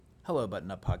Hello,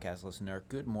 Button Up Podcast listener.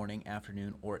 Good morning,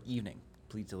 afternoon, or evening.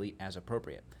 Please delete as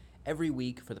appropriate. Every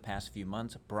week for the past few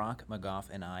months, Brock McGough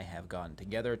and I have gotten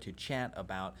together to chat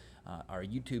about our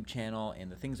YouTube channel and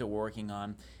the things that we're working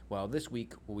on. Well, this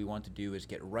week, what we want to do is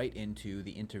get right into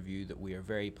the interview that we are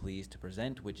very pleased to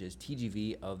present, which is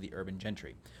TGV of the Urban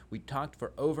Gentry. We talked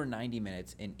for over 90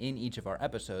 minutes, and in each of our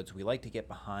episodes, we like to get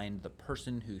behind the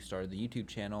person who started the YouTube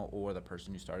channel or the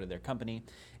person who started their company.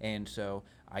 And so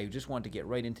I just want to get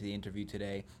right into the interview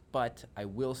today, but I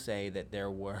will say that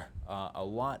there were a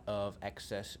lot of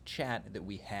excess chat that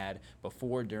we had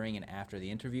before, during, and after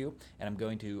the interview, and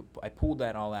I pulled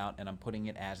that all out and I'm putting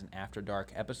it as an After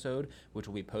Dark episode, which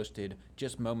will be posted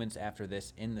just moments after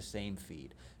this in the same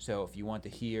feed. So if you want to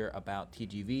hear about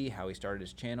TGV, how he started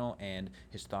his channel, and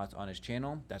his thoughts on his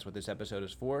channel, that's what this episode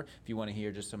is for. If you want to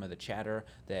hear just some of the chatter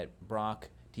that Brock,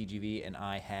 TGV, and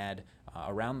I had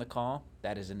around the call,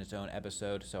 that is in its own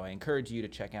episode. So I encourage you to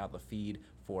check out the feed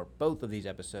for both of these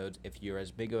episodes if you're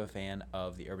as big of a fan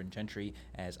of the Urban Gentry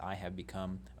as I have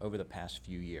become over the past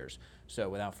few years. So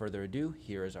without further ado,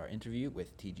 here is our interview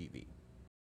with TGV.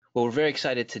 Well, we're very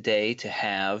excited today to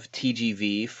have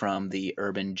TGV from the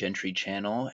Urban Gentry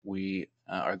channel. We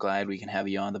are glad we can have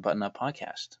you on the Button Up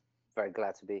podcast. Very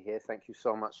glad to be here. Thank you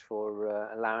so much for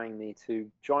allowing me to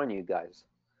join you guys.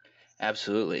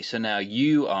 Absolutely. So now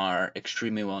you are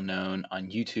extremely well known on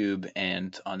YouTube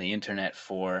and on the internet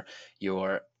for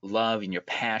your love and your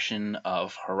passion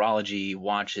of horology,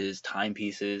 watches,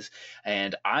 timepieces.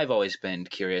 And I've always been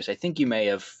curious. I think you may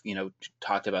have,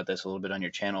 talked about this a little bit on your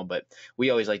channel, but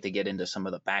we always like to get into some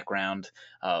of the background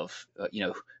of,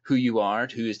 who you are,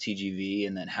 who is TGV,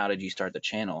 and then how did you start the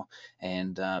channel?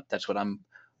 And that's what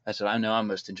I know I'm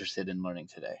most interested in learning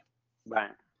today. Right.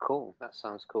 Cool. That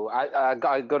sounds cool. I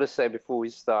got to say before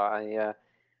we start,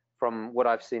 from what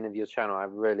I've seen of your channel, I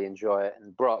really enjoy it.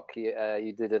 And Brock,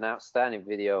 you did an outstanding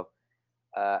video.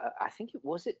 I think it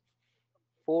 4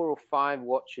 or 5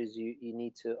 watches you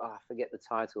need to. I forget the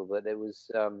title, but there was.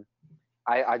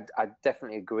 I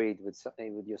definitely agreed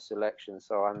with your selection.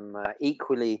 So I'm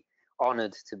equally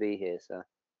honored to be here, sir.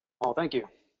 Oh, thank you.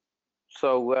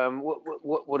 So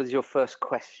what is your first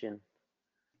question?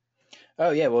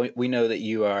 Oh yeah, well we know that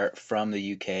you are from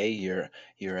the UK.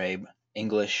 You're a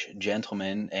English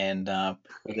gentleman, and I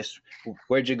guess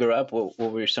where'd you grow up? What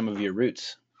were some of your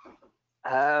roots?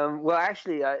 Well,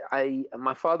 actually,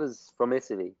 my father's from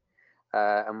Italy,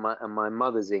 and my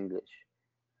mother's English,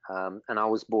 and I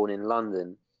was born in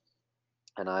London,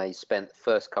 and I spent the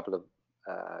first couple of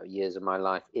years of my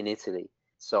life in Italy.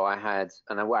 So I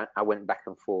went back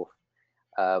and forth,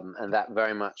 and that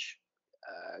very much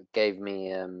gave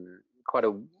me quite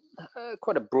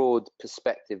a broad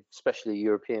perspective, especially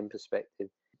European perspective.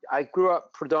 I grew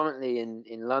up predominantly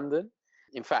in London.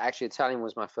 In fact, actually, Italian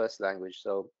was my first language.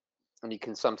 So, and you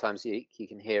can sometimes you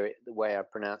can hear it the way I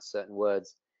pronounce certain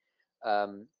words.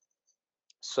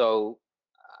 So,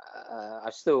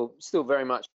 I'm still very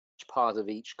much part of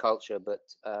each culture, but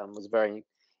was very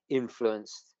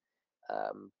influenced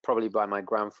probably by my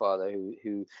grandfather,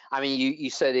 who I mean, you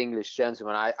said English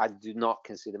gentleman. I do not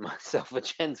consider myself a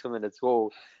gentleman at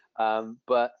all,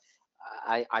 but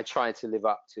I try to live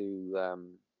up to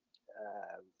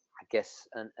I guess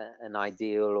an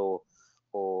ideal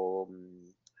or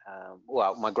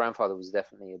well, my grandfather was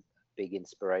definitely a big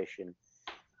inspiration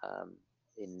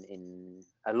in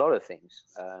a lot of things,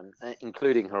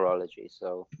 including horology.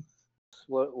 So,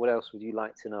 what else would you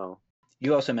like to know?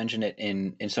 You also mentioned it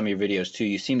in some of your videos too.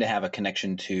 You seem to have a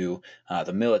connection to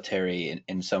the military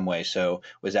in some way. So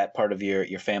was that part of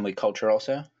your family culture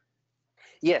also?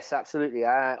 Yes, absolutely.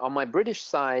 On my British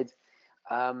side,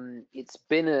 I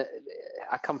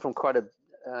come from quite a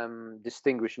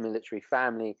distinguished military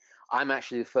family. I'm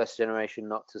actually the first generation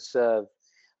not to serve,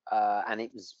 and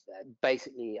it was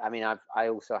basically. I mean, I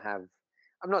also have.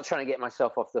 I'm not trying to get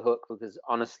myself off the hook because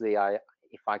honestly,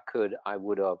 if I could, I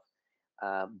would have.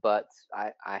 But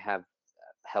I have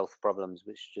health problems,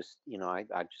 which just I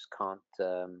just can't.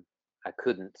 I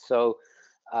couldn't. So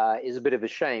it's a bit of a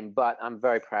shame, but I'm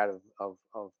very proud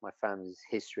of my family's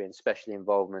history and especially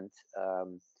involvement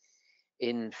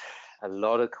in a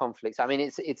lot of conflicts. I mean,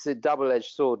 it's a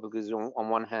double-edged sword because on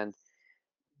one hand,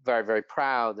 very very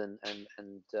proud and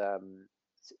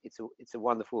it's a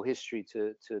wonderful history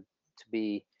to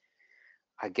be,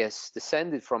 I guess,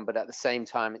 descended from, but at the same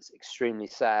time, it's extremely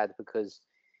sad because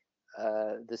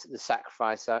the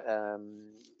sacrifice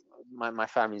my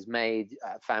family's made,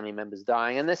 family members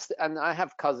dying, and I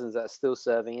have cousins that are still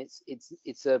serving.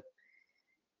 It's a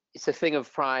thing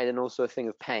of pride and also a thing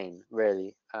of pain,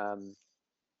 really.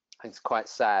 It's quite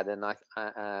sad, and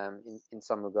in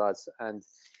some regards, and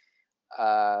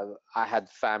I had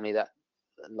family that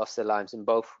lost their lives in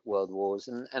both world wars,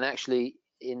 and actually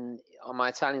on my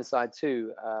Italian side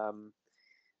too. Uh,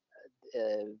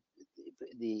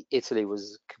 the Italy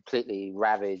was completely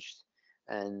ravaged,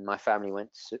 and my family went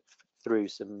through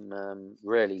some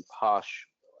really harsh,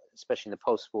 especially in the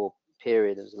post-war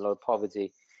period. There was a lot of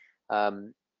poverty,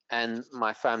 and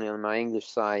my family on my English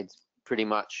side pretty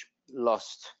much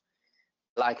lost,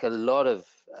 like a lot of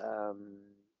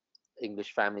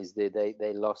English families did.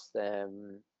 They lost their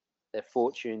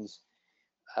fortunes,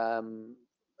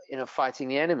 fighting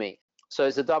the enemy. So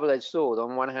it's a double-edged sword.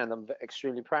 On one hand, I'm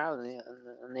extremely proud, and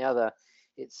on the other,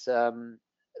 it's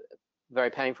very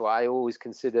painful. I always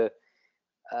consider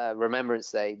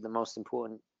Remembrance Day the most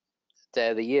important day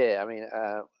of the year. I mean,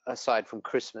 aside from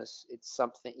Christmas, it's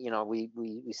something,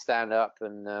 we stand up,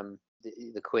 and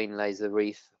the Queen lays the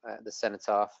wreath at the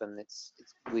cenotaph, and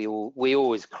we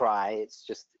always cry. It's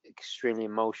just extremely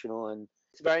emotional, and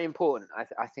it's very important.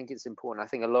 I think it's important. I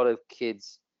think a lot of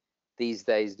kids these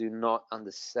days do not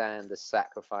understand the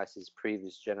sacrifices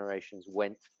previous generations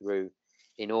went through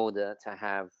in order to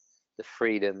have the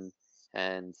freedom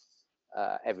and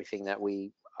everything that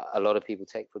a lot of people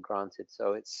take for granted.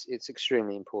 So it's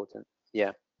extremely important.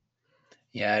 Yeah.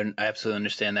 Yeah, I absolutely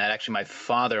understand that. Actually, my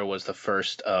father was the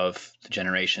first of the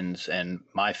generations in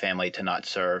my family to not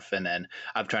serve, and then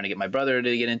I'm trying to get my brother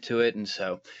to get into it, and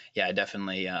so yeah, I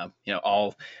definitely,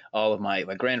 all of my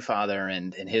grandfather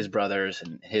and his brothers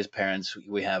and his parents,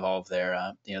 we have all of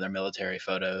their their military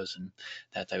photos and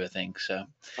that type of thing. So.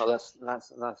 Oh, that's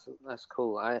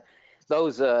cool.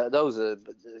 Those are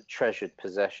treasured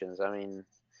possessions. I mean,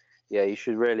 yeah, you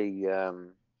should really.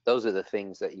 Those are the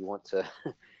things that you want to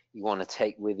you want to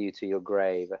take with you to your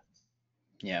grave.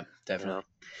 Yeah, You definitely.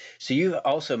 know. So you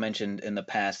also mentioned in the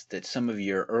past that some of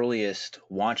your earliest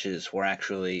watches were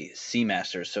actually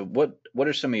Seamasters. So what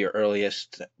are some of your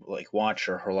earliest like watch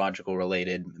or horological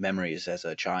related memories as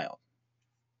a child?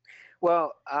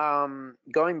 Well,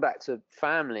 going back to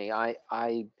family, I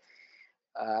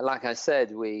like I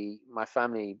said, my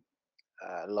family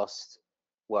lost,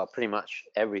 well, pretty much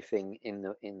everything in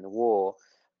the war.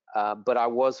 But I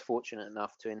was fortunate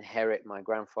enough to inherit my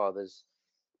grandfather's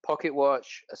pocket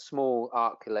watch, a small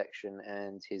art collection,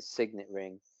 and his signet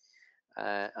ring.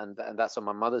 And that's on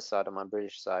my mother's side. On my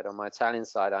British side, on my Italian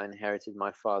side, I inherited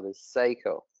my father's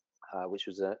Seiko, which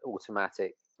was an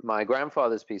automatic. My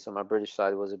grandfather's piece on my British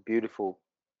side was a beautiful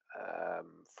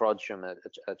Frodsham.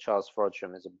 A Charles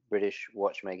Frodsham is a British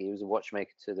watchmaker. He was a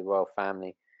watchmaker to the royal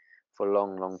family for a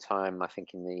long, long time. I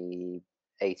think in the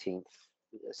 18th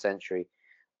century.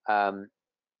 And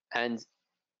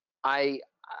I,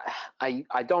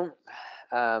 I don't.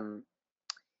 I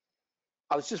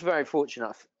was just very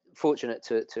fortunate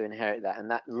to inherit that, and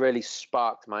that really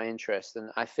sparked my interest. And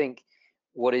I think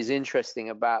what is interesting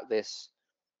about this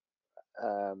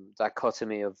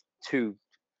dichotomy of two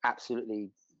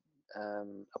absolutely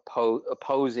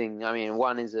opposing. I mean,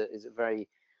 one is a very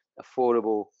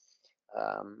affordable,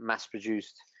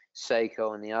 mass-produced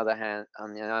Seiko. On the other hand,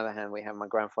 we have my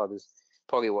grandfather's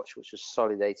pocket watch, which was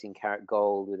solid 18-karat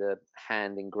gold with a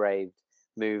hand-engraved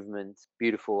movement,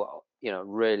 beautiful,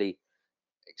 really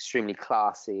extremely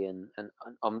classy and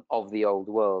of the old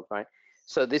world, right?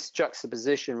 So this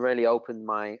juxtaposition really opened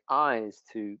my eyes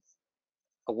to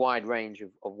a wide range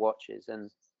of watches, and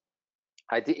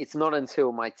it's not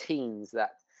until my teens that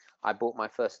I bought my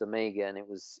first Omega, and it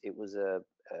was a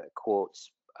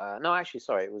quartz. No, actually,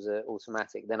 sorry, it was a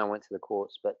automatic. Then I went to the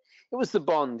quartz, but it was the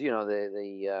Bond,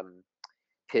 the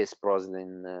Pierce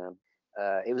Brosnan.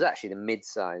 It was actually the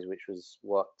mid-size, which was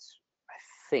what I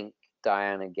think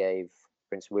Diana gave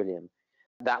Prince William.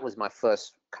 That was my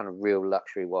first kind of real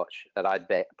luxury watch that I'd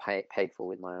paid for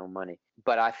with my own money.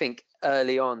 But I think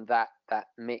early on that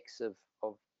mix of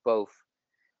both,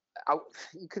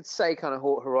 you could say kind of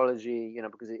horology,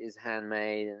 because it is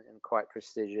handmade and quite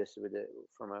prestigious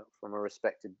from a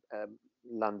respected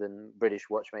London British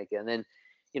watchmaker, and then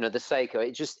the Seiko.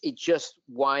 It just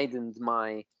widened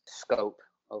my scope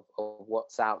of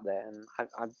what's out there, and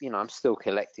I'm still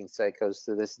collecting Seikos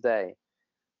to this day.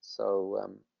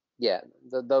 So yeah,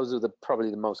 those are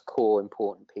probably the most core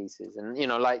important pieces, and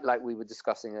like we were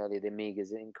discussing earlier, the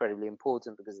Omegas are incredibly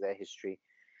important because of their history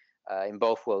in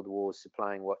both world wars,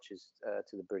 supplying watches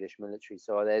to the British military.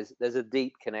 So there's a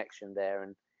deep connection there,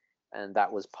 and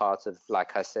that was part of,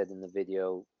 like I said in the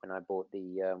video, when I bought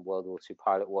the World War II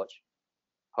pilot watch,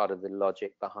 part of the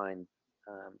logic behind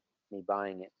me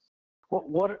buying it.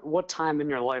 What time in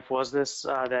your life was this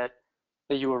that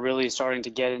you were really starting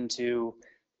to get into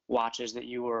watches, that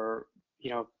you were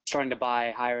starting to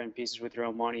buy higher end pieces with your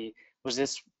own money? Was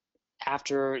this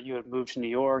after you had moved to New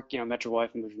York, met your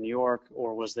wife and moved to New York,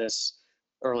 or was this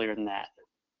earlier than that?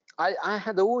 I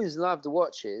had always loved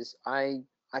watches. I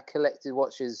collected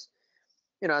watches.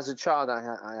 As a child, I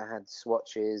had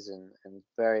Swatches and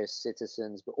various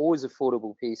Citizens, but always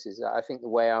affordable pieces. I think the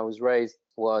way I was raised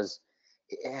was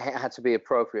it had to be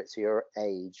appropriate to your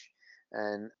age,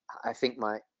 and I think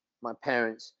my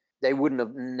parents, they wouldn't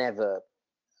have never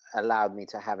allowed me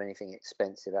to have anything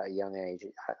expensive at a young age.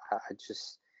 I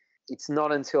just, it's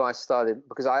not until I started,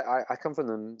 because I come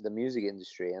from the music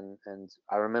industry, and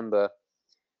I remember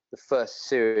the first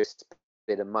serious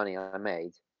bit of money I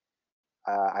made.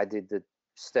 I did the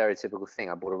stereotypical thing.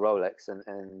 I bought a Rolex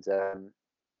and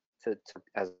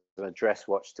as a dress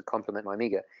watch to complement my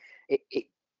Amiga.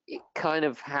 It kind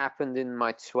of happened in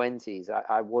my 20s.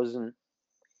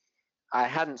 I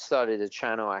hadn't started a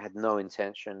channel. I had no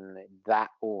intention. That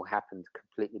all happened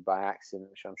completely by accident,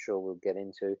 which I'm sure we'll get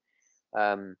into.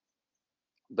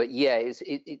 But yeah, it's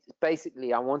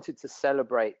basically, I wanted to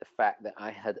celebrate the fact that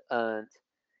I had earned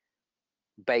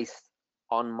based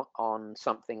on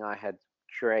something I had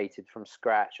created from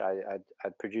scratch.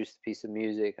 I'd produced a piece of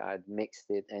music, I'd mixed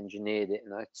it, engineered it,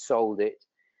 and I sold it.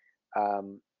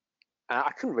 And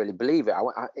I couldn't really believe it.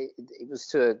 It was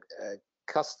to a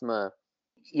customer.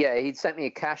 Yeah, he'd sent me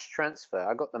a cash transfer.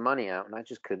 I got the money out, and I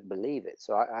just couldn't believe it.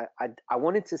 So I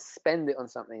wanted to spend it on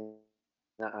something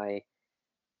that I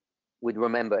would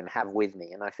remember and have with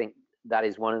me. And I think that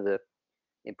is one of the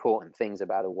important things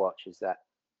about a watch, is that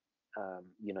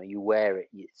you wear it,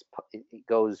 it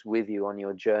goes with you on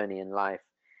your journey in life.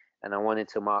 And I wanted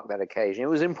to mark that occasion. It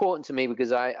was important to me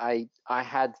because I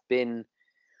had been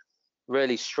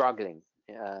really struggling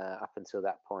up until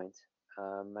that point.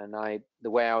 And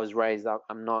the way I was raised,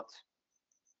 I'm not,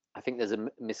 I think there's a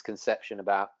misconception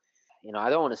about, I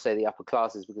don't want to say the upper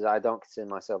classes, because I don't consider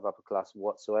myself upper class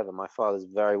whatsoever. My father's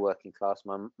very working class.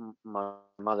 My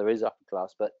mother is upper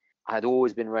class, but I had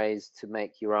always been raised to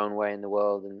make your own way in the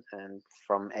world. And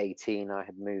from 18, I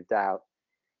had moved out,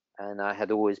 and I had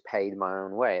always paid my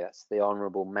own way. That's the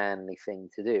honorable, manly thing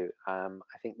to do. I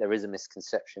think there is a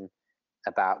misconception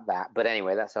about that. But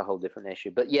anyway, that's a whole different issue.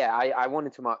 But yeah, I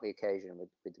wanted to mark the occasion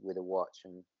with a watch.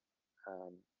 And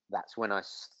that's when I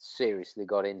seriously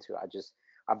got into it.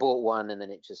 I bought one, and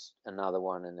then another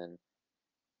one. And then,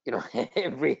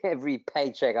 every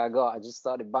paycheck I got, I just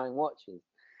started buying watches.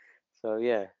 So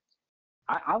yeah.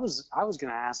 I was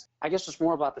gonna ask, I guess, just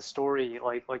more about the story,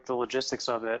 like the logistics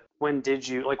of it. When did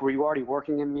you, were you already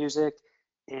working in music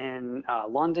in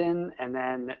London, and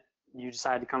then you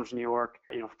decided to come to New York,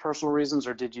 for personal reasons,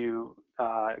 or did you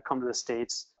come to the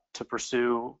States to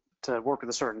work with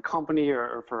a certain company,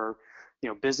 or for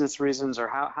business reasons, or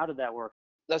how did that work?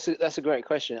 That's a great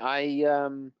question.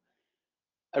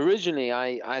 Originally,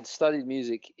 I had studied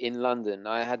music in London.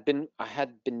 I had been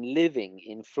living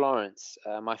in Florence.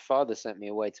 My father sent me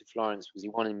away to Florence because he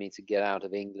wanted me to get out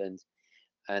of England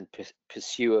and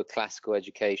pursue a classical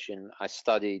education. I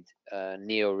studied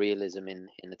neo-realism in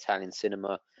Italian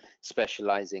cinema,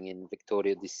 specializing in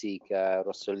Vittorio De Sica,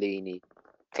 Rossellini,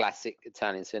 classic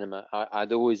Italian cinema.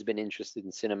 I'd always been interested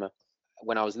in cinema.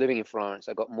 When I was living in Florence,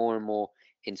 I got more and more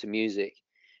into music.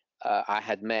 I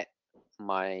had met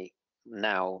my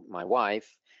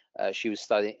wife. She was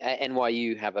studying at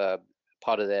NYU. Have a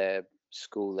part of their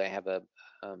school, they have a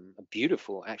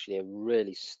beautiful, actually a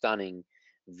really stunning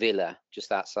villa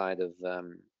just outside of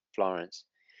Florence.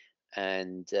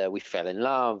 And we fell in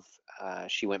love.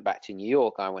 She went back to New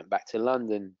York, I went back to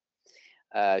London.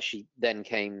 She then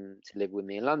came to live with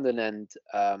me in London, and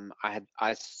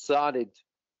I started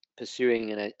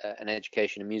pursuing an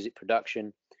education in music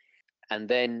production. And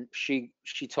then she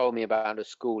told me about a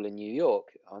school in New York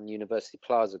on University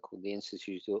Plaza called the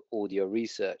Institute of Audio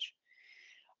Research.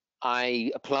 I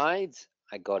applied,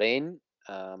 I got in.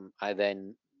 I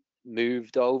then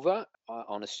moved over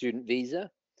on a student visa.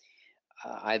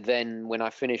 When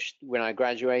I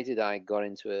graduated, I got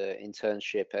into an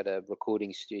internship at a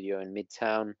recording studio in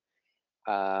Midtown.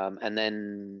 And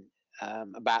then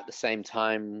about the same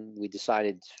time, we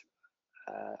decided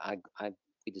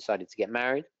to get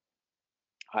married.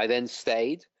 I then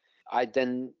stayed. I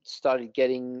then started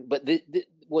getting, but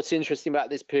what's interesting about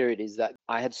this period is that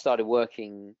I had started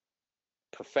working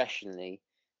professionally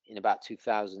in about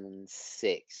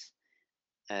 2006,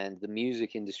 and the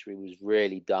music industry was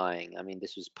really dying. I mean,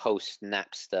 this was post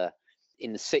Napster.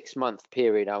 In the 6-month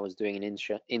period I was doing an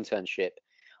internship,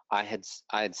 I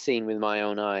had seen with my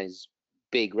own eyes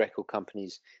big record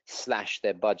companies slash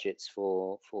their budgets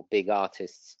for big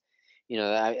artists.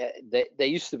 There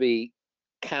used to be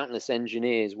countless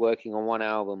engineers working on one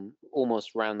album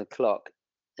almost round the clock,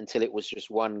 until it was just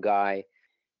one guy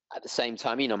at the same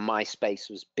time, you know, MySpace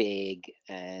was big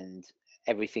and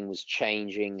everything was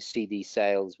changing. CD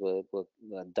sales were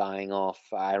dying off.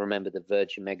 I remember the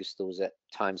Virgin Megastores at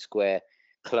Times Square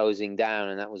closing down,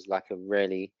 and that was like it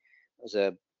was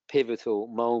a pivotal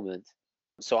moment.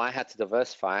 So I had to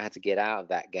diversify. I had to get out of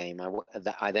that game.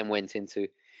 I then went into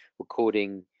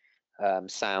recording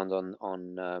sound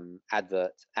on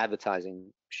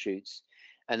advertising shoots,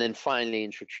 and then finally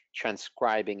in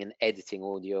transcribing and editing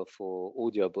audio for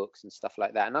audiobooks and stuff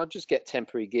like that. And I'll just get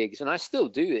temporary gigs, and I still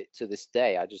do it to this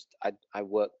day. I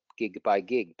work gig by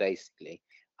gig basically.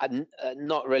 I'm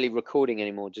not really recording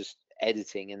anymore, just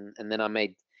editing. And then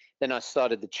I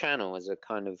started the channel as a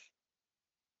kind of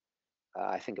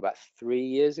I think about 3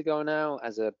 years ago now,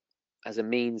 as a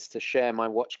means to share my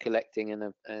watch collecting,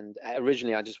 and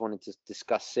originally I just wanted to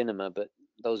discuss cinema, but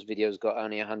those videos got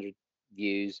only 100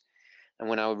 views, and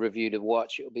when I reviewed a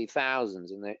watch it would be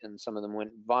thousands, and some of them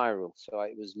went viral, so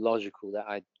it was logical that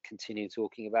I'd continue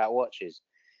talking about watches.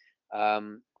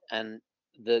 And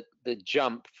the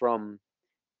jump from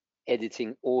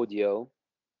editing audio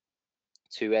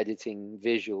to editing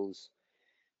visuals,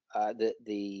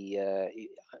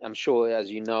 I'm sure, as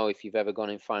you know, if you've ever gone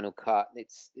in Final Cut,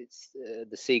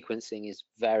 the sequencing is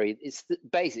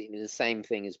basically the same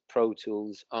thing as Pro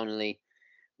Tools, only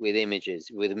with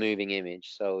images, with a moving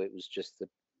image. So it was just a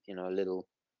little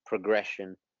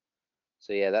progression.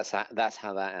 So yeah, that's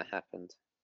how that happened.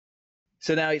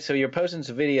 So now, so you're posting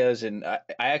some videos, and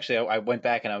I went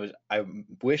back and I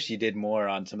wish you did more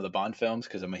on some of the Bond films,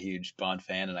 because I'm a huge Bond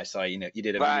fan, and I saw you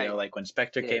did a video Right. like when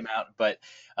Spectre Yeah. came out, but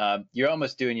you're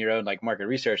almost doing your own like market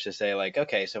research to say like,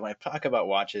 okay, so when I talk about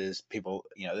watches, people,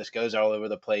 this goes all over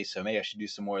the place, so maybe I should do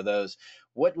some more of those.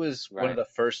 What was one of Right. the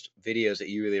first videos that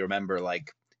you really remember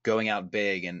like going out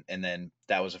big, and then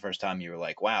that was the first time you were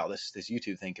like, wow, this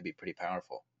YouTube thing could be pretty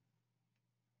powerful?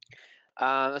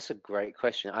 That's a great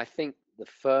question. I think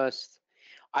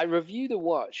I reviewed a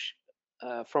watch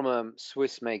from a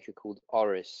Swiss maker called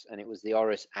Oris, and it was the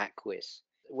Oris Aquis.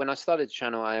 When I started the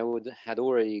channel, had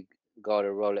already got a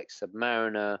Rolex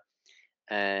Submariner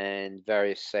and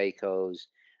various Seikos,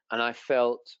 and I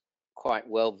felt quite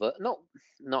well,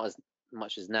 not as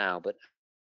much as now, but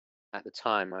at the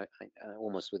time, I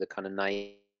almost with a kind of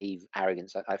naive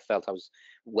arrogance, I felt I was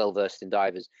well versed in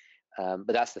divers. But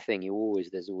that's the thing,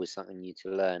 there's always something new to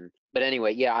learn. But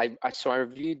anyway, yeah, I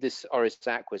reviewed this Oris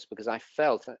Aquis because I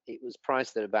felt that it was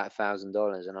priced at about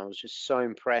 $1,000, and I was just so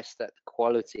impressed at the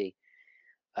quality.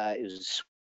 It was a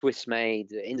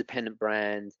Swiss-made, independent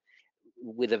brand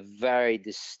with a very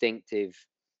distinctive,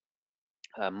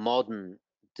 modern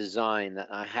design that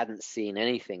I hadn't seen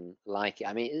anything like it.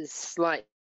 I mean, it's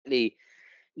slightly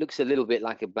looks a little bit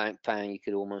like a Black Fan, you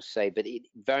could almost say, but it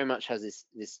very much has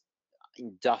this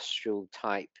industrial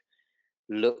type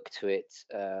look to it.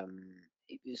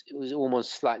 It was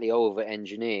almost slightly over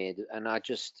engineered, and I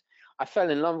fell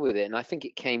in love with it, and I think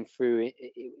it came through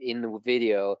in the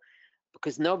video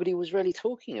because nobody was really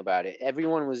talking about it.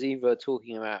 Everyone was either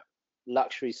talking about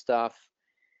luxury stuff.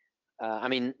 I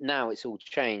mean, now it's all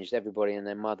changed. Everybody and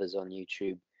their mother's on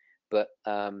YouTube, but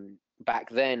back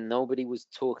then nobody was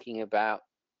talking about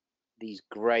these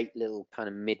great little kind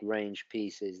of mid-range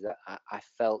pieces that I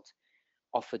felt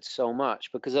offered so much,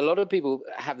 because a lot of people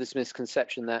have this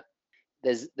misconception that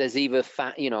there's either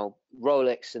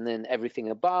Rolex and then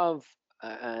everything above,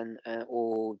 and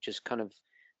or just kind of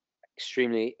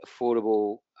extremely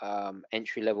affordable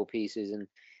entry level pieces, and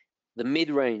the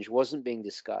mid-range wasn't being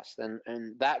discussed,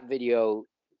 and that video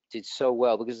did so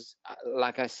well because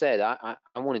like I said, I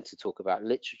wanted to talk about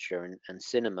literature and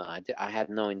cinema. I had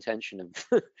no intention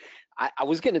of I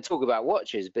was going to talk about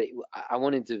watches, but I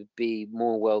wanted to be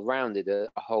more well-rounded, a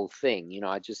whole thing,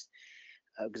 I just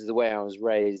because the way I was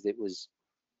raised, it was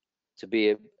to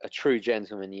be a true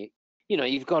gentleman,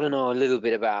 you've got to know a little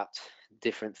bit about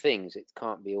different things. It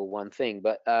can't be all one thing.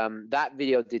 But that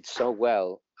video did so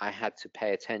well, I had to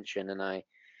pay attention,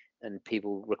 and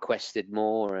people requested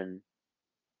more, and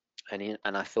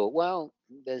I thought, well,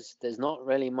 there's not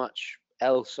really much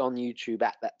else on YouTube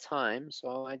at that time,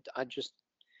 so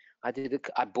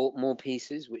I bought more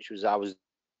pieces, which I was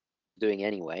doing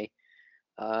anyway,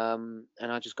 and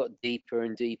I just got deeper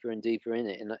and deeper and deeper in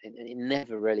it, and it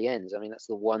never really ends. I mean, that's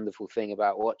the wonderful thing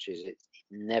about watches; it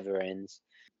never ends.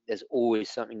 There's always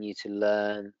something new to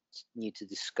learn, new to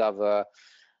discover.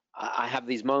 I have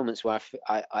these moments where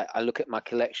I look at my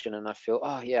collection and I feel,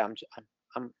 oh yeah,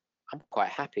 I'm quite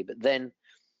happy, but then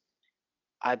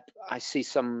I see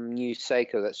some new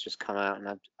Seiko that's just come out,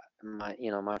 and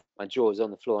my jaw is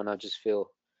on the floor, and I just feel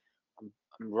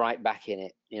I'm right back in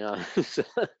it,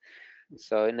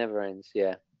 so it never ends.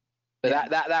 Yeah. But Yeah.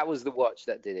 that was the watch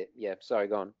that did it. Yeah, sorry,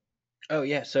 go on. Oh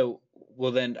yeah. So,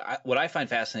 well then, what I find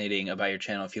fascinating about your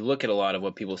channel, if you look at a lot of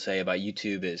what people say about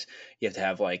YouTube, is you have to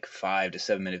have like 5 to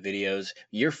 7 minute videos.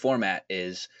 Your format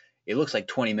is, it looks like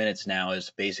 20 minutes now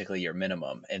is basically your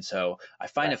minimum. And so I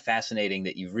find Right. it fascinating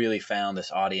that you've really found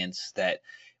this audience that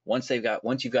once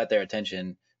you've got their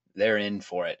attention, they're in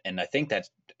for it. And I think that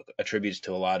attributes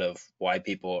to a lot of why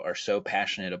people are so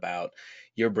passionate about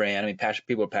your brand. I mean,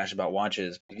 people are passionate about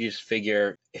watches. You just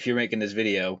figure if you're making this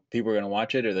video, people are going to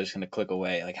watch it or they're just going to click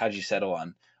away. Like, how did you settle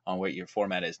on what your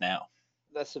format is now?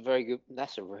 That's a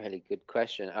really good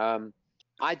question.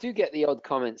 I do get the odd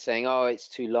comment saying, "Oh, it's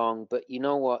too long," but you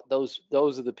know what? Those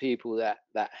are the people that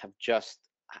have just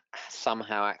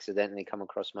somehow accidentally come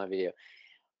across my video.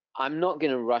 I'm not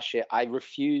going to rush it. I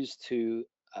refuse to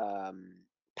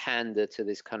pander to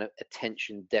this kind of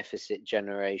attention deficit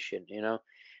generation.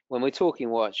 When we're talking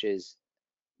watches,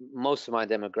 most of my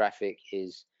demographic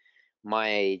is my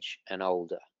age and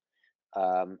older.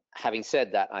 Having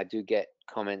said that, I do get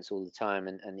comments all the time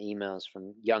and emails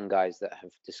from young guys that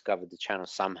have discovered the channel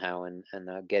somehow and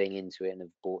are getting into it and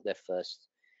have bought their first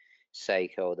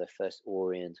Seiko or their first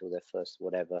Orient or their first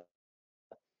whatever.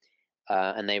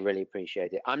 And they really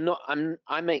appreciate it.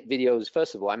 I make videos.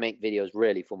 First of all, I make videos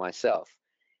really for myself.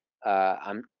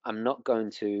 I'm not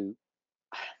going to.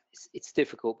 It's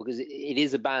difficult because it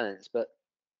is a balance, but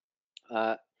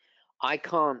I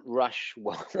can't rush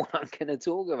what I'm going to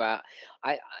talk about.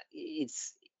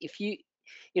 It's if you,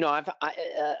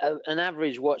 an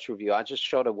average watch review. I just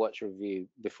shot a watch review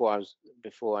before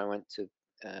I went to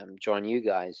join you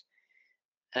guys,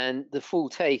 and the full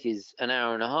take is an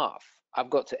hour and a half. I've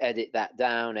got to edit that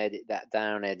down, edit that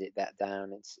down, edit that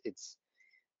down.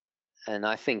 And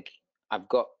I think I've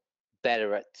got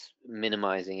better at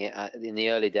minimizing it. In the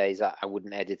early days, I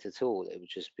wouldn't edit at all. It would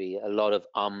just be a lot of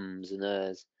ums and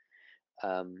ers.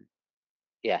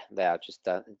 Yeah, there. I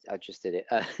just did it.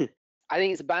 I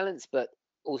think it's a balance, but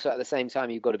also at the same time,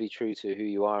 you've got to be true to who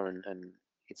you are, and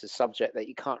it's a subject that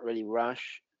you can't really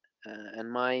rush.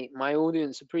 And my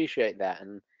audience appreciate that,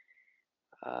 and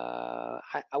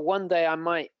one day I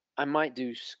might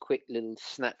do quick little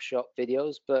snapshot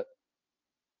videos, but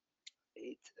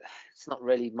it's not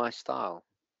really my style.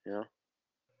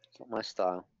 It's not my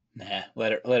style. Nah,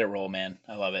 let it roll, man.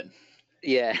 I love it.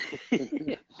 Yeah.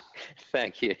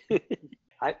 Thank you.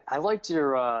 I liked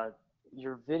your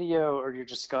video or your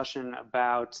discussion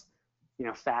about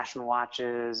fashion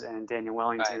watches and Daniel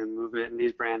Wellington Right. and movement and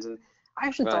these brands, and I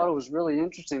actually Right. thought it was really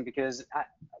interesting because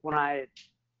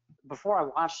before I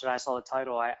watched it, I saw the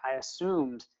title. I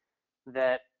assumed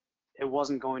that it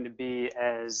wasn't going to be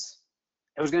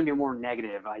it was going to be more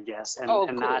negative, I guess, and Oh,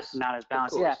 of not course. as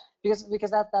balanced. Of Yeah, course.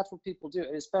 because that's what people do,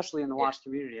 especially in the watch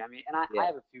community. I mean, and Yeah. I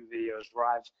have a few videos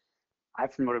where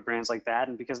I've promoted brands like that,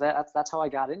 and because that's how I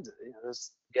got into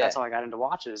that's how I got into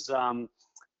watches. And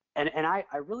I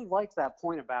really liked that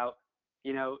point about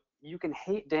you can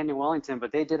hate Daniel Wellington,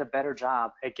 but they did a better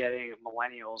job at getting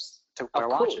millennials to wear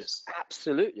Of course. watches.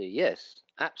 Absolutely. Yes.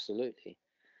 Absolutely.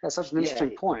 That's such an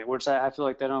interesting point, which I feel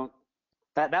like they don't.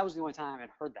 That was the only time I'd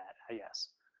heard that, I guess.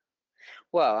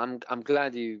 Well, I'm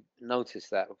glad you noticed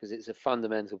that because it's a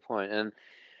fundamental point, and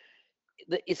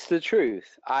it's the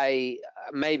truth.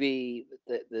 Maybe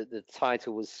the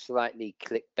title was slightly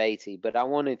clickbaity, but I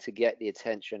wanted to get the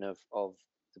attention of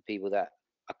the people that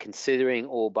are considering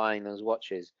or buying those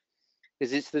watches,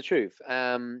 because it's the truth.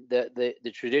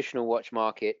 The traditional watch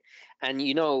market, and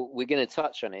we're going to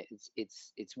touch on it.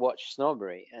 It's watch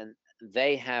snobbery, and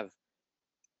they have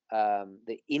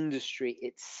the industry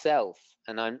itself,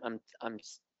 and I'm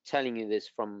telling you this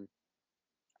from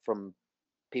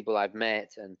people I've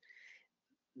met, and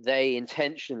they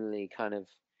intentionally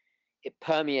it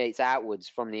permeates outwards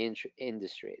from the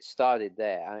industry. It started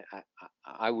there.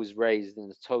 I was raised in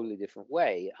a totally different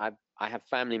way. I have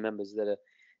family members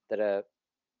that are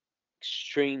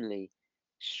extremely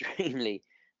extremely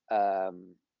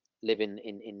living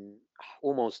in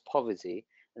almost poverty,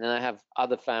 and then I have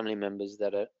other family members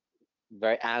that are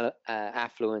very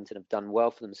affluent and have done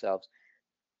well for themselves.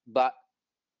 But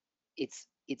it's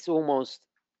almost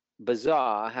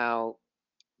bizarre how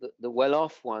the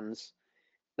well-off ones,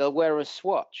 they'll wear a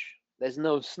swatch. There's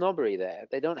no snobbery there.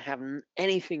 They don't have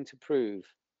anything to prove,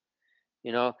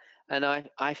 and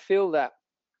I feel that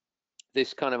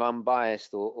this kind of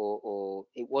unbiased or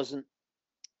it wasn't,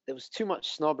 there was too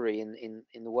much snobbery in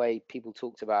the way people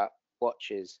talked about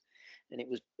watches, and it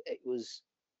was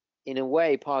in a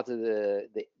way part of the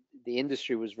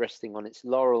industry was resting on its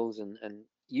laurels and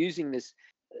using this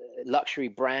luxury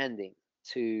branding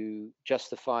to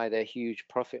justify their huge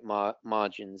profit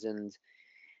margins, and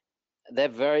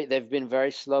they've been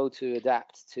very slow to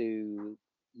adapt to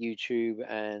YouTube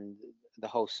and the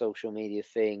whole social media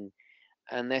thing,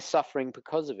 and they're suffering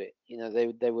because of it. You know,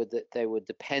 they were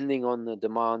depending on the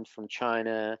demand from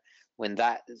China when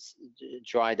that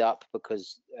dried up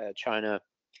because China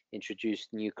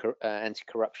introduced new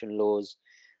anti-corruption laws,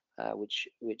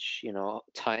 which you know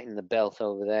tightened the belt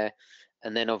over there.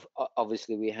 And then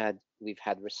obviously we've had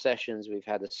recessions, we've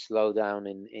had a slowdown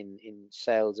in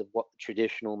sales of what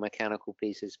traditional mechanical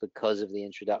pieces because of the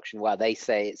introduction. Well, they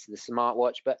say it's the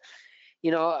smartwatch, but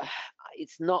you know,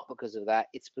 it's not because of that.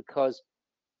 It's because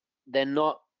they're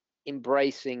not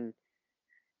embracing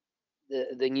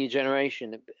the new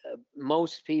generation.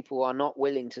 Most people are not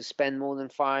willing to spend more than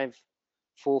 $500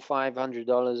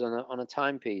 on a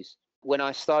timepiece. When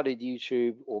I started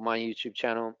YouTube or my YouTube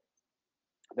channel,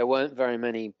 there weren't very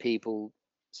many people.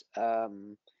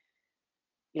 Um,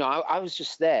 you know, I was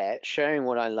just there sharing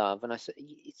what I love, and I said,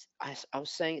 I was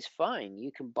saying it's fine.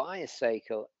 You can buy a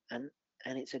Seiko, and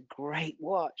it's a great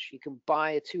watch. You can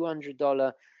buy a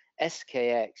 $200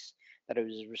 SKX that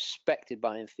is respected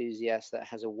by enthusiasts, that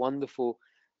has a wonderful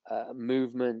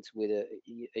movement with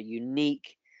a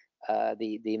unique.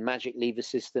 The magic lever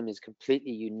system is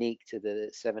completely unique to the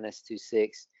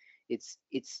 7S26.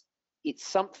 It's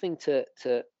something to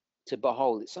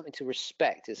behold. It's something to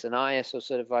respect. It's an ISO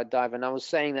certified diver. And I was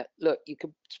saying that, look, you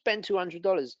could spend $200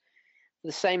 for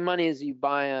the same money as you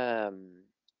buy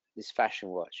this fashion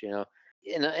watch, you know.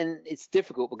 And it's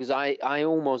difficult because I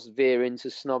almost veer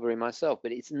into snobbery myself,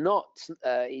 but it's not.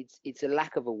 It's a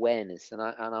lack of awareness, and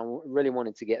I really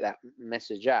wanted to get that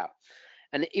message out.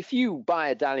 And if you buy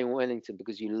a Dalian Wellington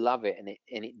because you love it and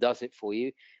it does it for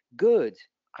you, good.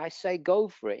 I say go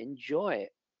for it, enjoy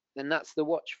it, then that's the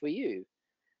watch for you.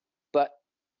 But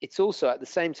it's also at the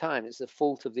same time, it's the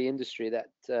fault of the industry that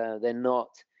they're not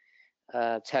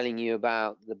telling you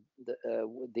about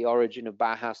the origin of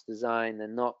Bauhaus design. They're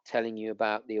not telling you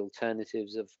about the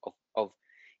alternatives of you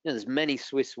know, there's many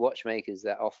Swiss watchmakers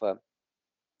that offer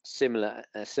similar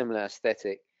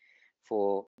aesthetic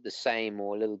for the same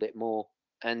or a little bit more,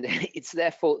 and it's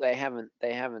their fault they haven't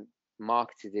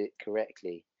marketed it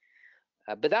correctly.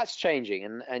 But that's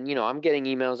changing, and you know, I'm getting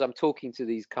emails. I'm talking to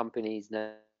these companies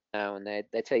now, and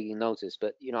they're taking notice.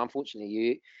 But you know,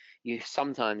 unfortunately, you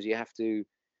sometimes you have to.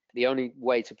 The only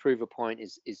way to prove a point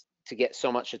is to get so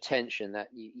much attention that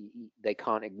they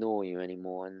can't ignore you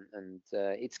anymore, and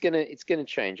it's gonna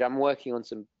change. I'm working on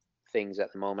some things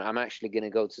at the moment. I'm actually gonna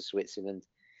go to Switzerland,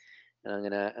 and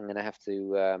I'm gonna have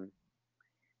to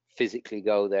physically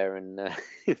go there and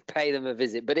pay them a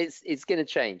visit. But it's gonna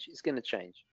change. It's gonna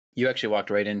change. You actually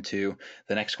walked right into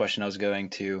the next question I was going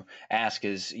to ask.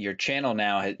 Is your channel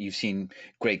now, you've seen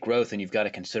great growth and you've got a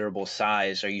considerable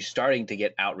size. Are you starting to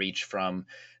get outreach from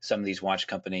some of these watch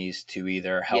companies to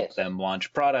either help Yes. them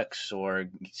launch products or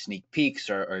sneak peeks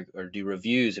or do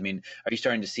reviews? I mean, are you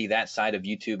starting to see that side of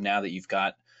YouTube now that you've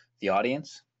got the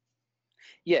audience?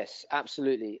 Yes,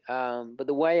 absolutely. But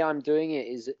the way I'm doing it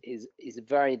is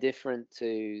very different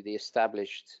to the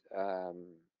established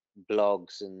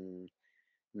blogs and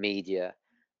media,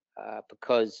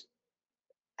 because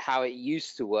how it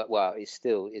used to work, well, it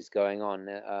still is going on.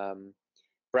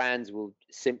 Brands will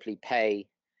simply pay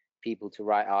people to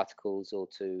write articles or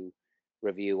to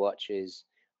review watches.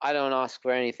 I don't ask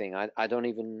for anything. I don't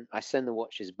even, I send the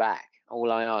watches back.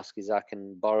 All I ask is I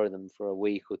can borrow them for a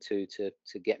week or two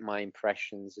to get my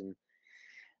impressions, and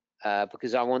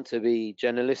because I want to be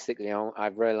journalistically,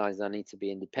 I've realized I need to be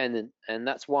independent, and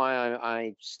that's why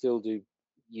I still do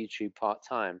YouTube part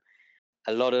time.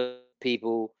 A lot of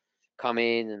people come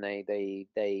in and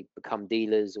they become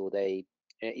dealers, or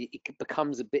it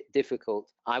becomes a bit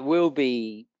difficult. I will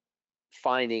be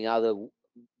finding other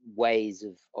ways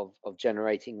of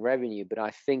generating revenue, but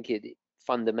I think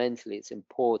fundamentally it's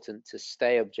important to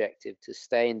stay objective, to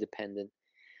stay independent,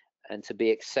 and to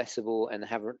be accessible and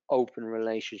have an open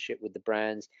relationship with the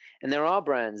brands. And there are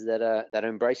brands that are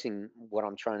embracing what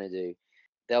I'm trying to do.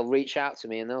 They'll reach out to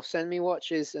me and they'll send me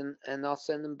watches, and I'll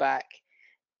send them back.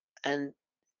 And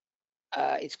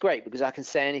it's great because I can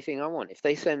say anything I want. If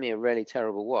they send me a really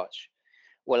terrible watch,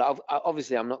 well,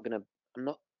 obviously I'm not gonna, I'm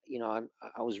not, you know,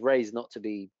 I was raised not to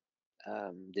be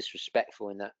disrespectful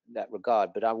in that regard,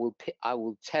 but I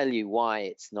will tell you why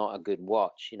it's not a good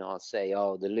watch. You know, I'll say,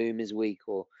 oh, the loom is weak,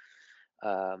 or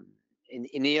um,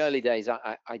 in the early days,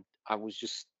 I was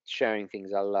just sharing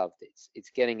things I loved.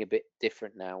 It's getting a bit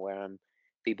different now, where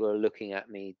people are looking at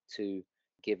me to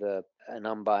give an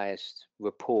unbiased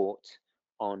report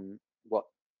on what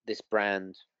this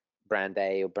brand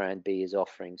A or brand B is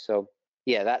offering. So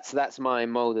yeah, that's my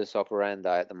modus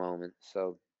operandi at the moment.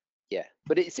 So yeah,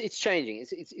 but it's changing.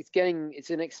 It's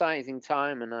an exciting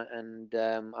time, and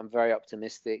I'm very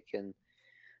optimistic, and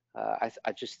I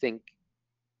just think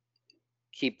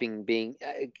keeping being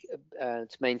to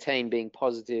maintain being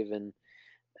positive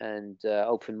and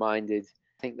open-minded.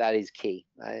 I think that is key.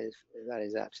 That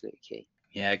is absolutely key.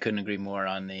 Yeah, I couldn't agree more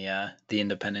on the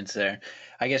independence there.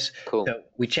 I guess Cool. so.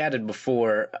 We chatted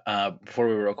before we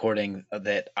were recording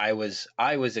that I was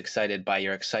excited by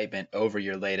your excitement over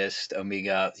your latest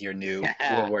Omega, your new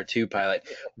World War II pilot.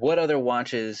 What other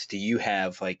watches do you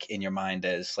have like in your mind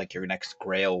as like your next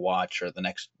Grail watch, or the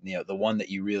next, the one that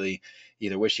you really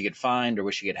either wish you could find or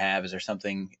wish you could have? Is there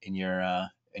something in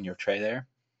your tray there?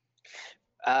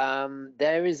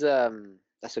 There is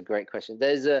that's a great question.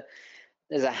 There's a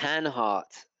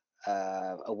Hanhart,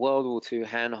 a World War II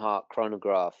Hanhart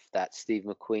chronograph that Steve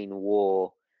McQueen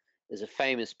wore. There's a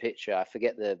famous picture. I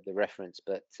forget the reference,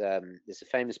 but there's a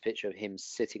famous picture of him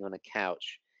sitting on a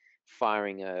couch,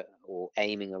 firing or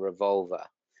aiming a revolver,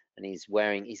 and he's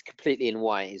completely in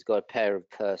white. He's got a pair of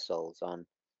Purcells on,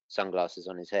 sunglasses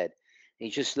on his head. He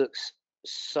just looks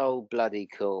so bloody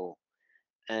cool,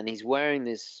 and he's wearing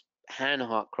this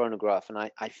Hanhart chronograph. And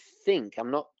I think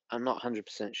I'm not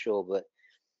 100% sure, but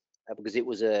because it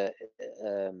was a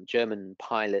German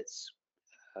pilot's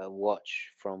watch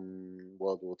from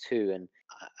World War II, and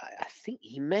I think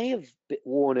he may have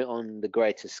worn it on The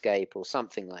Great Escape or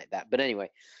something like that. But anyway,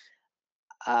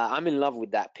 I'm in love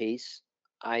with that piece.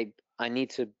 I need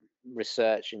to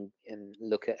research and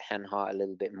look at Hanhart a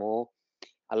little bit more.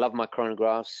 I love my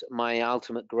chronographs. My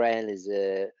ultimate grail is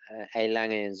a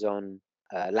Lange & Son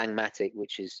Langmatic,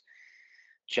 which is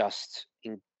just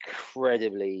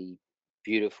incredibly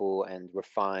beautiful and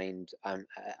refined. I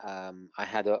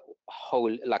had a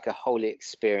holy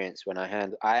experience when I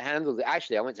handled it.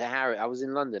 Actually, I went to Harrods. I was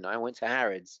in London. I went to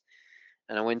Harrods,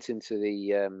 and I went into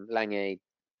the Lange.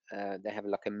 They have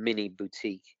like a mini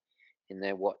boutique in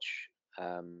their watch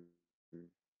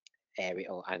area,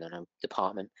 or I don't know,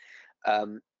 department.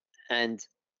 Um, and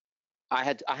I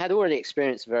had already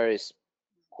experienced various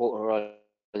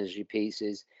horology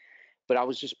pieces, but I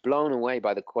was just blown away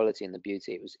by the quality and the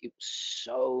beauty. It was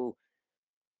so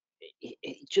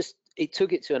it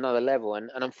took it to another level,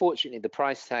 and unfortunately the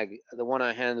price tag, the one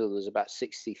I handled, was about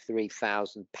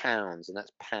 £63,000, and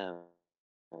that's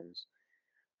pounds.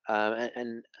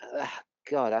 And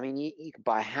God, I mean, you could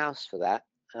buy a house for that.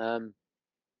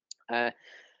 Uh,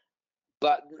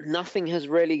 but nothing has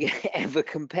really ever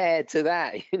compared to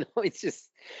that. It's just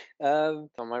on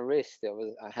my wrist.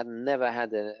 I had never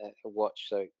had a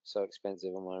watch so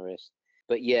expensive on my wrist.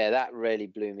 But yeah, that really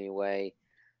blew me away.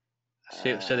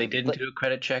 So they didn't But do a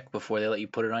credit check before they let you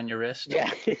put it on your wrist?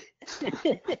 yeah,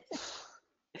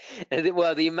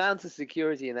 well, the amount of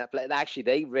security in that place, actually,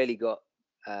 they really got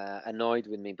annoyed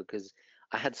with me because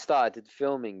I had started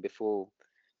filming before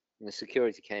the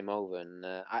security came over, and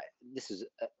this is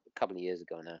a couple of years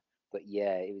ago now. But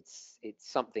yeah, it's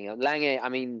something. Lange, I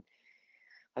mean,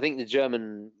 I think the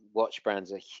German watch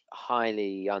brands are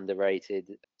highly underrated.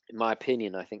 In my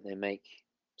opinion, I think they make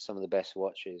some of the best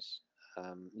watches,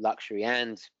 luxury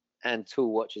and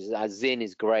tool watches. Zinn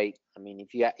is great. I mean,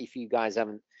 if you guys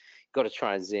haven't got to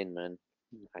try a Zinn, man,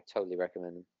 I totally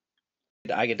recommend them.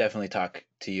 I could definitely talk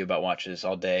to you about watches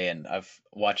all day, and I've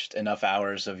watched enough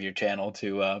hours of your channel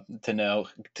to know,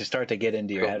 to start to get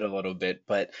into your Cool. head a little bit.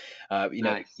 But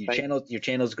Nice. your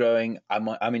channel's growing.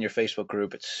 I'm in your Facebook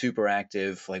group. It's super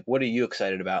active. Like, what are you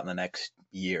excited about in the next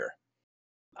year?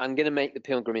 I'm going to make the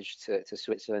pilgrimage to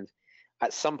Switzerland.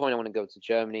 At some point, I want to go to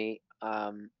Germany.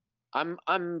 I'm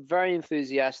very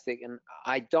enthusiastic, and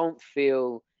I don't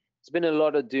feel there's been a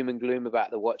lot of doom and gloom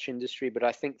about the watch industry, but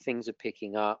I think things are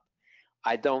picking up.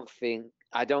 I don't think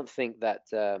that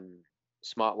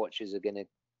smartwatches are going to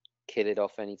kill it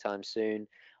off anytime soon.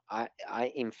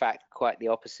 In fact, quite the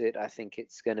opposite. I think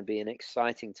it's going to be an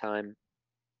exciting time.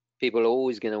 People are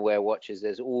always going to wear watches.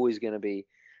 There's always going to be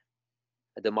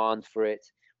a demand for it,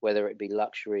 whether it be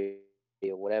luxury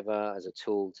or whatever, as a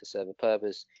tool to serve a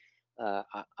purpose.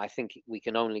 I think we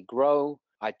can only grow.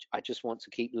 I just want to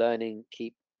keep learning,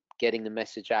 keep getting the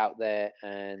message out there,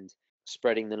 and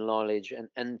spreading the knowledge.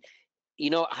 And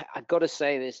I got to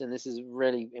say this, and this is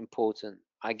really important.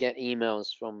 I get emails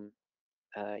from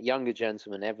younger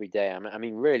gentlemen every day. I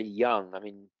mean, really young. I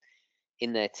mean,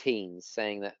 in their teens,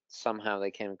 saying that somehow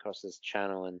they came across this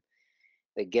channel and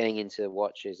they're getting into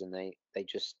watches, and they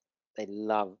just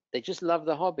love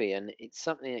the hobby, and it's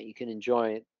something that you can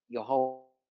enjoy your whole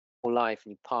life,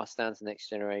 and you pass down to the next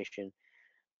generation.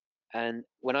 And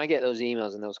when I get those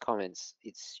emails and those comments,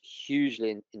 it's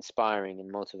hugely inspiring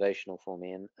and motivational for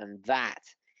me, and that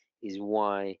is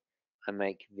why I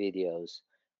make videos.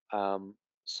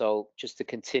 So just to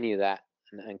continue that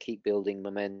and keep building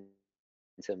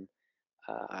momentum,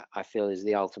 I feel is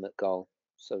the ultimate goal.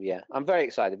 So yeah, I'm very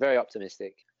excited, very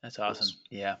optimistic. That's awesome.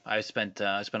 Yeah, I spent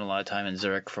a lot of time in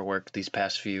Zurich for work these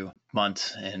past few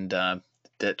months, and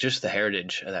just the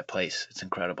heritage of that place, it's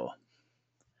incredible.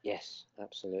 Yes,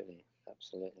 absolutely,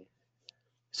 absolutely.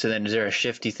 So then, is there a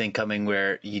shift you think coming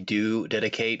where you do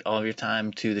dedicate all of your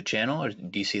time to the channel, or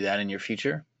do you see that in your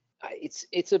future?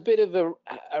 It's a bit of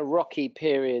a rocky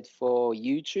period for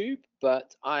YouTube,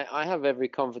 but I have every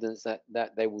confidence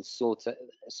that they will sort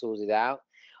it out.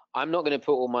 I'm not going to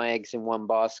put all my eggs in one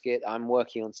basket. I'm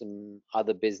working on some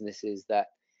other businesses that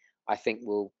I think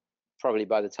will probably,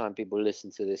 by the time people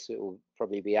listen to this, it will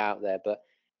probably be out there. But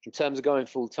in terms of going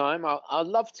full time, I'd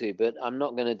love to, but I'm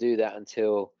not going to do that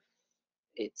until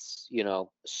it's,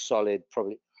 solid.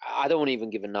 Probably, I don't want to even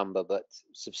give a number, but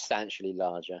substantially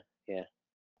larger. Yeah.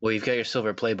 Well, you've got your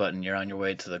silver play button. You're on your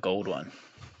way to the gold one.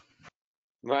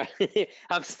 Right.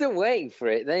 I'm still waiting for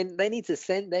it. They need to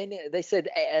send. They said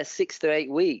 6 to 8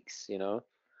 weeks.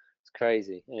 It's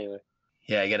crazy. Anyway.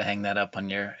 Yeah, you got to hang that up on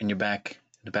the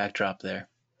backdrop there.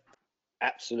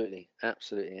 Absolutely,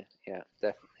 absolutely. Yeah,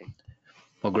 definitely.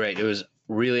 Well, great. It was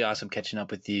really awesome catching up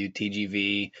with you,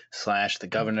 TGV / the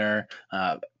Governor.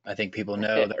 I think people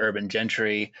know the Urban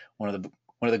Gentry, one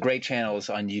of the great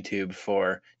channels on YouTube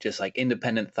for just like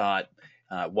independent thought,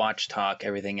 watch, talk,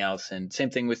 everything else. And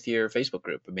same thing with your Facebook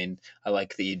group. I mean, I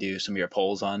like that you do some of your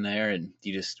polls on there, and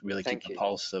you just really keep the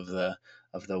pulse of the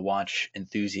watch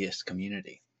enthusiast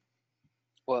community.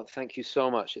 Well, thank you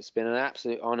so much. It's been an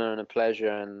absolute honor and a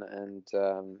pleasure, and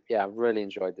yeah, I've really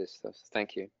enjoyed this stuff.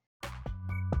 Thank you.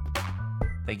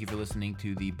 Thank you for listening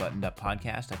to the Buttoned Up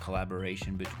Podcast, a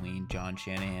collaboration between John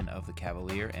Shanahan of The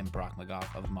Cavalier and Brock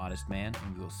McGough of Modest Man,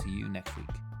 and we will see you next week.